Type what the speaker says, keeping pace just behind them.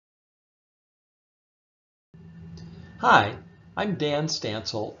Hi, I'm Dan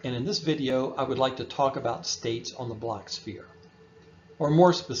Stancil, and in this video I would like to talk about states on the Bloch sphere. Or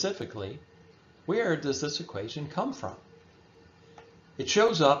more specifically, where does this equation come from? It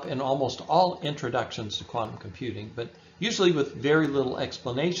shows up in almost all introductions to quantum computing, but usually with very little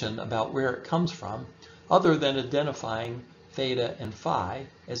explanation about where it comes from, other than identifying theta and phi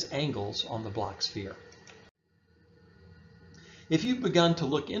as angles on the Bloch sphere. If you've begun to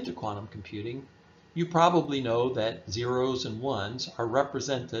look into quantum computing, you probably know that zeros and ones are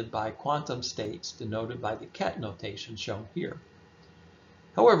represented by quantum states denoted by the ket notation shown here.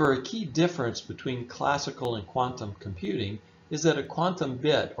 However, a key difference between classical and quantum computing is that a quantum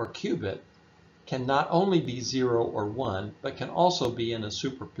bit or qubit can not only be 0 or 1, but can also be in a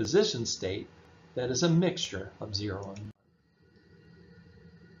superposition state that is a mixture of 0 and 1.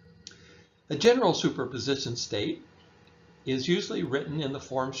 A general superposition state is usually written in the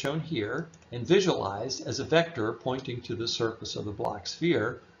form shown here and visualized as a vector pointing to the surface of the Bloch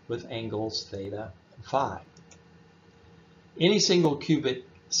sphere with angles theta and phi. Any single qubit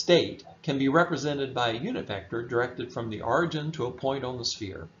state can be represented by a unit vector directed from the origin to a point on the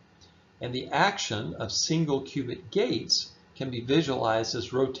sphere, and the action of single qubit gates can be visualized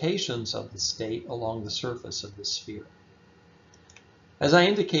as rotations of the state along the surface of the sphere. As I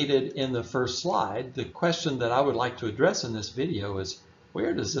indicated in the first slide, the question that I would like to address in this video is,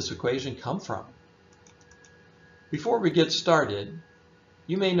 where does this equation come from? Before we get started,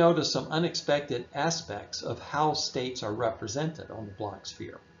 you may notice some unexpected aspects of how states are represented on the Bloch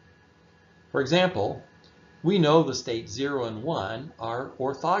sphere. For example, we know the states 0 and 1 are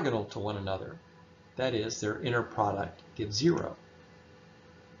orthogonal to one another. That is, their inner product gives 0.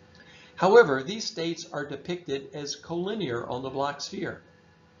 However, these states are depicted as collinear on the Bloch sphere.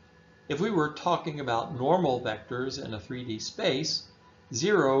 If we were talking about normal vectors in a 3D space,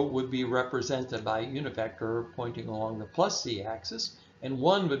 0 would be represented by a unit vector pointing along the plus z-axis, and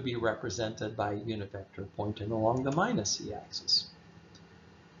 1 would be represented by a unit vector pointing along the minus z-axis.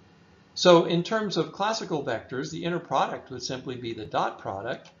 So in terms of classical vectors, the inner product would simply be the dot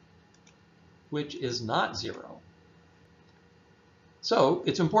product, which is not 0. So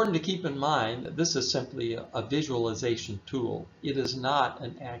it's important to keep in mind that this is simply a visualization tool. It is not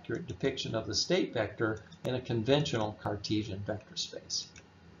an accurate depiction of the state vector in a conventional Cartesian vector space.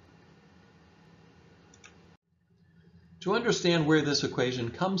 To understand where this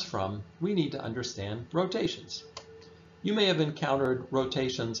equation comes from, we need to understand rotations. You may have encountered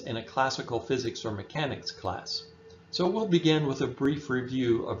rotations in a classical physics or mechanics class. So we'll begin with a brief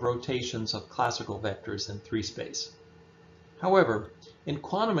review of rotations of classical vectors in 3-space. However, in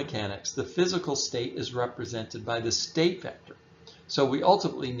quantum mechanics, the physical state is represented by the state vector. So we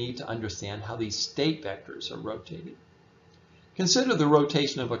ultimately need to understand how these state vectors are rotating. Consider the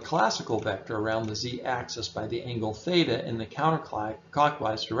rotation of a classical vector around the z-axis by the angle theta in the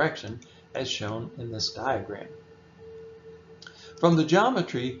counterclockwise direction, as shown in this diagram. From the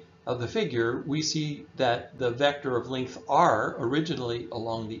geometry of the figure, we see that the vector of length r, originally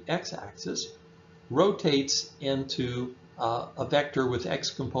along the x-axis, rotates into a vector with x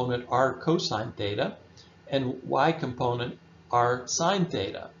component r cosine theta and y component r sine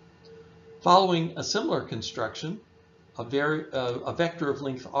theta. Following a similar construction, a vector of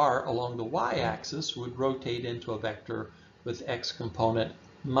length r along the y-axis would rotate into a vector with x component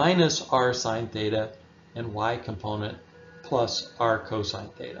minus r sine theta and y component plus r cosine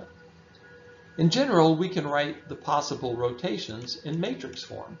theta. In general, we can write the possible rotations in matrix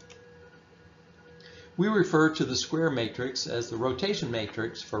form. We refer to the square matrix as the rotation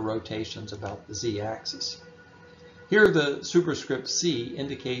matrix for rotations about the z-axis. Here the superscript c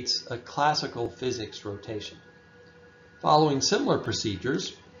indicates a classical physics rotation. Following similar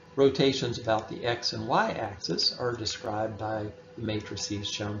procedures, rotations about the x and y axis are described by the matrices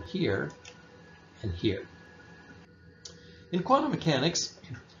shown here and here. In quantum mechanics,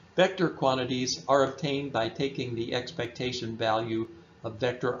 vector quantities are obtained by taking the expectation value of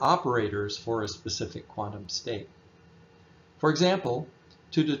vector operators for a specific quantum state. For example,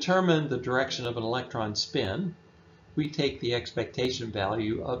 to determine the direction of an electron spin, we take the expectation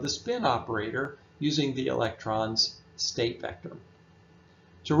value of the spin operator using the electron's state vector.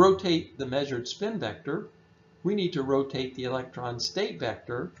 To rotate the measured spin vector, we need to rotate the electron's state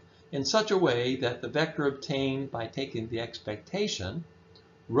vector in such a way that the vector obtained by taking the expectation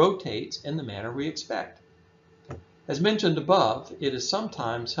rotates in the manner we expect. As mentioned above, it is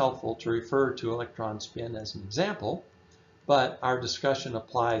sometimes helpful to refer to electron spin as an example, but our discussion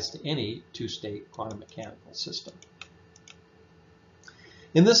applies to any two-state quantum mechanical system.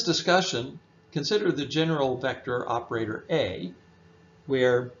 In this discussion, consider the general vector operator A,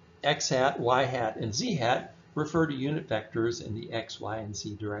 where x hat, y hat, and z hat refer to unit vectors in the x, y, and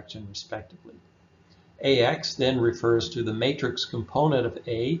z direction respectively. AX then refers to the matrix component of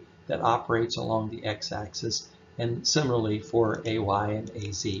A that operates along the x-axis, and similarly for AY and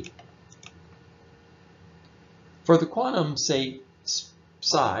AZ. For the quantum state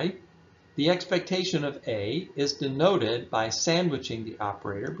psi, the expectation of A is denoted by sandwiching the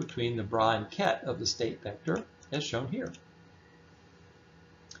operator between the bra and ket of the state vector, as shown here.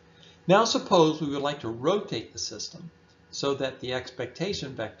 Now suppose we would like to rotate the system so that the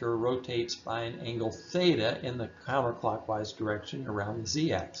expectation vector rotates by an angle theta in the counterclockwise direction around the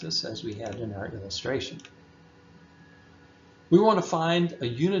z-axis, as we had in our illustration. We want to find a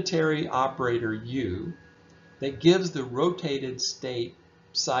unitary operator u that gives the rotated state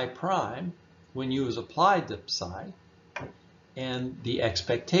psi prime when u is applied to psi, and the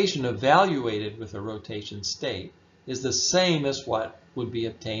expectation evaluated with a rotation state is the same as what would be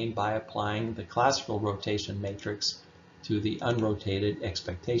obtained by applying the classical rotation matrix to the unrotated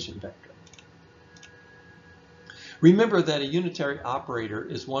expectation vector. Remember that a unitary operator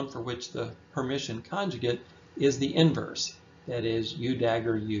is one for which the Hermitian conjugate is the inverse, that is, u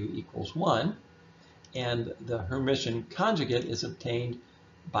dagger u equals 1, and the Hermitian conjugate is obtained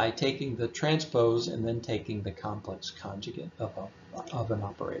by taking the transpose and then taking the complex conjugate of an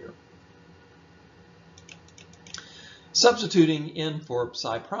operator. Substituting in for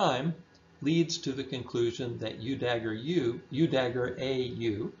psi prime leads to the conclusion that u dagger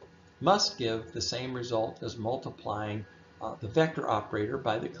au must give the same result as multiplying the vector operator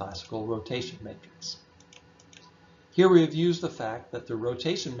by the classical rotation matrix. Here we have used the fact that the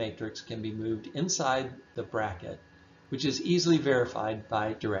rotation matrix can be moved inside the bracket, which is easily verified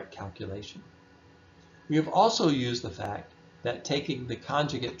by direct calculation. We have also used the fact that taking the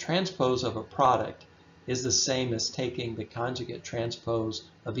conjugate transpose of a product is the same as taking the conjugate transpose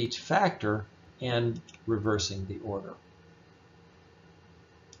of each factor and reversing the order.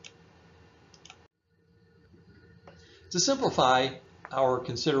 To simplify our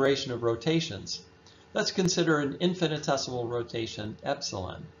consideration of rotations, let's consider an infinitesimal rotation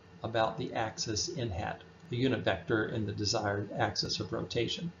epsilon about the axis n hat, the unit vector in the desired axis of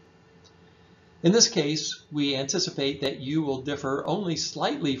rotation. In this case, we anticipate that u will differ only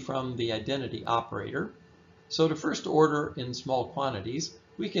slightly from the identity operator. So to first order in small quantities,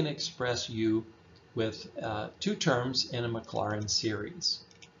 we can express u with two terms in a Maclaurin series.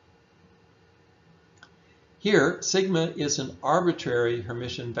 Here, sigma is an arbitrary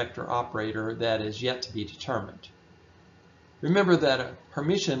Hermitian vector operator that is yet to be determined. Remember that a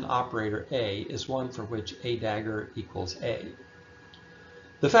Hermitian operator A is one for which A dagger equals A.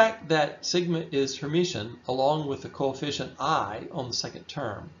 The fact that sigma is Hermitian, along with the coefficient I on the second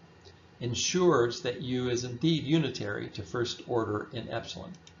term, ensures that u is indeed unitary to first order in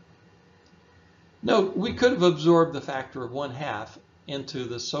epsilon. Note, we could have absorbed the factor of 1/2 into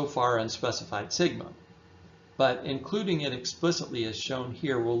the so far unspecified sigma, but including it explicitly as shown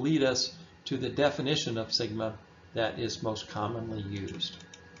here will lead us to the definition of sigma that is most commonly used.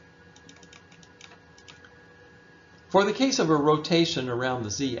 For the case of a rotation around the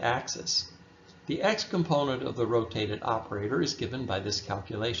z-axis, the x component of the rotated operator is given by this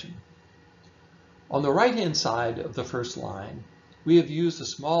calculation. On the right-hand side of the first line, we have used the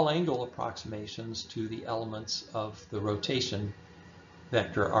small angle approximations to the elements of the rotation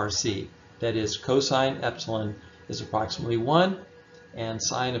vector RC. That is, cosine epsilon is approximately 1, and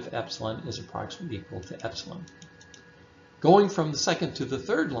sine of epsilon is approximately equal to epsilon. Going from the second to the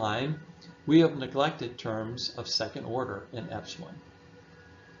third line, we have neglected terms of second order in epsilon.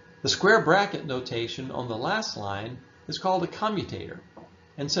 The square bracket notation on the last line is called a commutator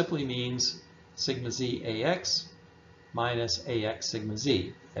and simply means sigma z ax minus ax sigma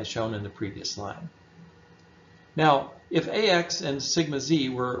z, as shown in the previous line. Now, if ax and sigma z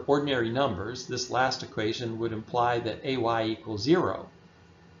were ordinary numbers, this last equation would imply that ay equals 0,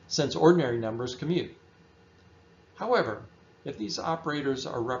 since ordinary numbers commute. However, if these operators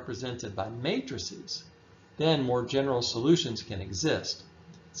are represented by matrices, then more general solutions can exist,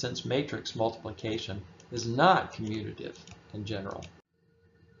 since matrix multiplication is not commutative in general.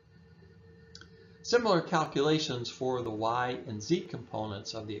 Similar calculations for the y and z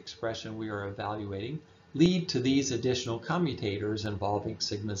components of the expression we are evaluating lead to these additional commutators involving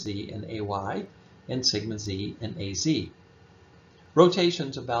sigma z and ay and sigma z and az.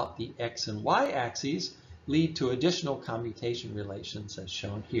 Rotations about the x and y axes lead to additional commutation relations as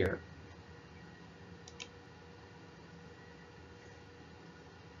shown here.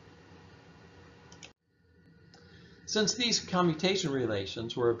 Since these commutation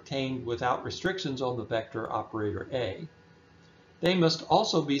relations were obtained without restrictions on the vector operator A, they must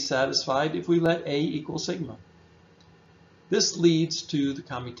also be satisfied if we let A equal sigma. This leads to the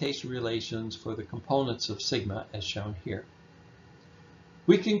commutation relations for the components of sigma as shown here.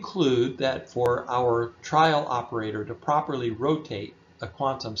 We conclude that for our trial operator to properly rotate a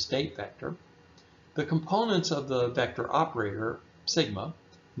quantum state vector, the components of the vector operator, sigma,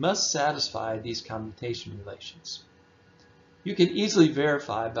 must satisfy these commutation relations. You can easily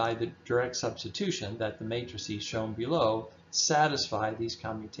verify by the direct substitution that the matrices shown below satisfy these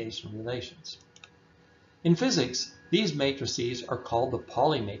commutation relations. In physics, these matrices are called the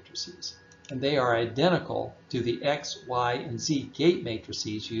Pauli matrices, and they are identical to the X, Y, and Z gate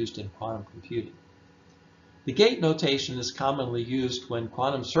matrices used in quantum computing. The gate notation is commonly used when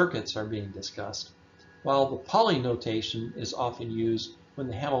quantum circuits are being discussed, while the Pauli notation is often used when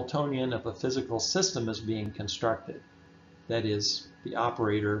the Hamiltonian of a physical system is being constructed, that is, the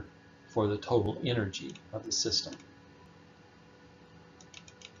operator for the total energy of the system.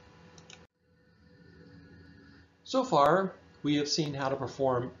 So far, we have seen how to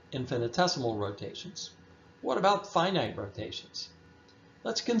perform infinitesimal rotations. What about finite rotations?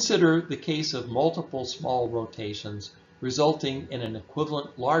 Let's consider the case of multiple small rotations resulting in an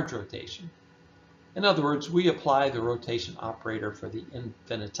equivalent large rotation. In other words, we apply the rotation operator for the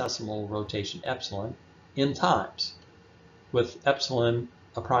infinitesimal rotation epsilon n times, with epsilon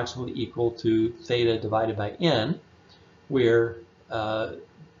approximately equal to theta divided by n, where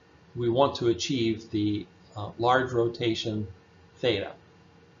we want to achieve the large rotation theta.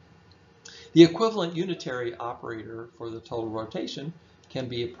 The equivalent unitary operator for the total rotation can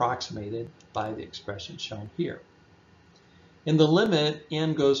be approximated by the expression shown here. In the limit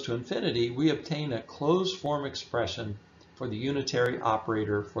n goes to infinity, we obtain a closed form expression for the unitary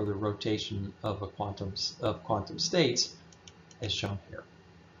operator for the rotation of quantum states, as shown here.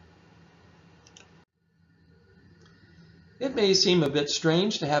 It may seem a bit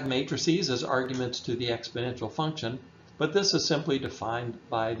strange to have matrices as arguments to the exponential function, but this is simply defined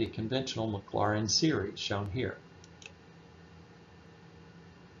by the conventional Maclaurin series shown here.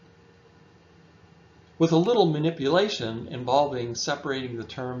 With a little manipulation involving separating the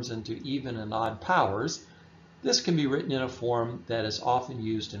terms into even and odd powers, this can be written in a form that is often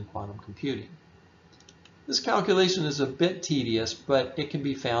used in quantum computing. This calculation is a bit tedious, but it can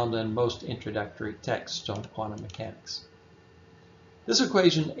be found in most introductory texts on quantum mechanics. This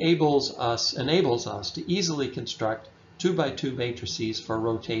equation enables us to easily construct 2x2 matrices for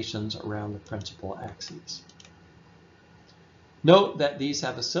rotations around the principal axes. Note that these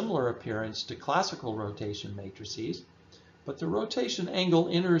have a similar appearance to classical rotation matrices, but the rotation angle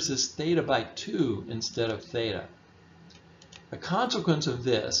enters as theta by 2 instead of theta. A consequence of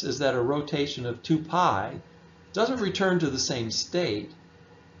this is that a rotation of 2 pi doesn't return to the same state,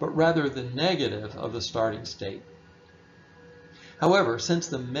 but rather the negative of the starting state. However, since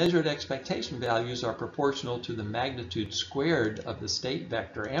the measured expectation values are proportional to the magnitude squared of the state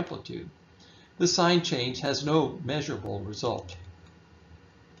vector amplitude, the sign change has no measurable result.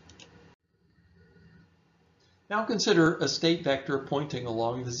 Now consider a state vector pointing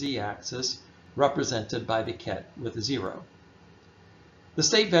along the z-axis represented by the ket with a 0. The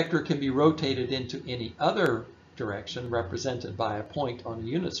state vector can be rotated into any other direction represented by a point on a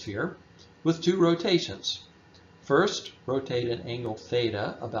unit sphere with 2 rotations. First, rotate an angle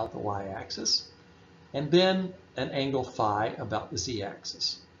theta about the y-axis, and then an angle phi about the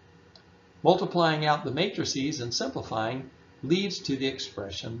z-axis. Multiplying out the matrices and simplifying leads to the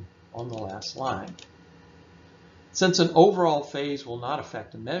expression on the last line. Since an overall phase will not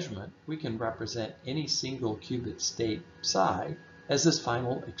affect a measurement, we can represent any single qubit state psi as this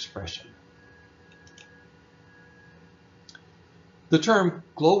final expression. The term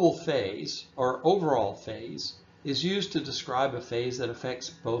global phase or overall phase is used to describe a phase that affects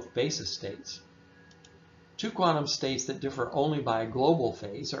both basis states. 2 quantum states that differ only by a global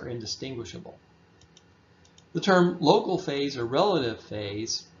phase are indistinguishable. The term local phase or relative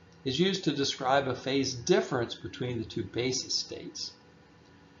phase is used to describe a phase difference between the 2 basis states.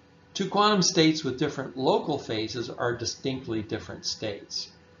 2 quantum states with different local phases are distinctly different states.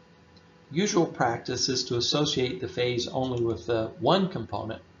 Usual practice is to associate the phase only with the one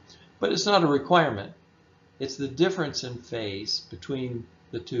component, but it's not a requirement. It's the difference in phase between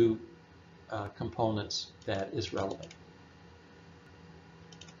the 2 components that is relevant.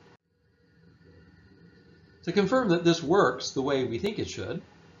 To confirm that this works the way we think it should,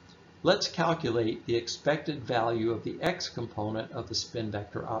 let's calculate the expected value of the x component of the spin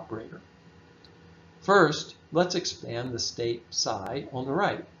vector operator. First, let's expand the state psi on the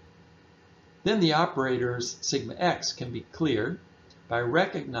right. Then the operators sigma x can be cleared by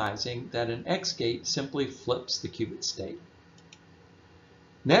recognizing that an x gate simply flips the qubit state.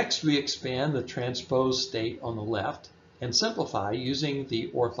 Next, we expand the transposed state on the left and simplify using the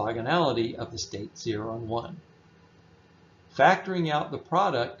orthogonality of the state 0 and 1. Factoring out the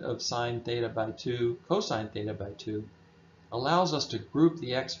product of sine theta by 2 cosine theta by 2 allows us to group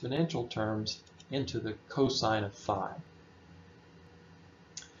the exponential terms into the cosine of phi.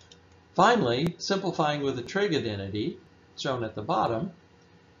 Finally, simplifying with the trig identity, shown at the bottom,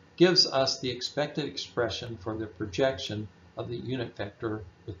 gives us the expected expression for the projection of the unit vector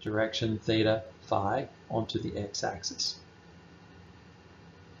with direction theta phi onto the x-axis.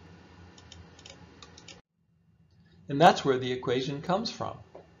 And that's where the equation comes from.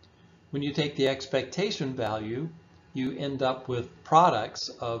 When you take the expectation value, you end up with products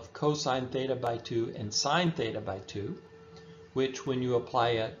of cosine theta by 2 and sine theta by 2, which when you apply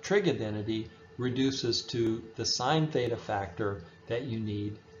a trig identity reduces to the sine theta factor that you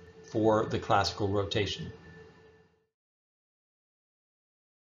need for the classical rotation.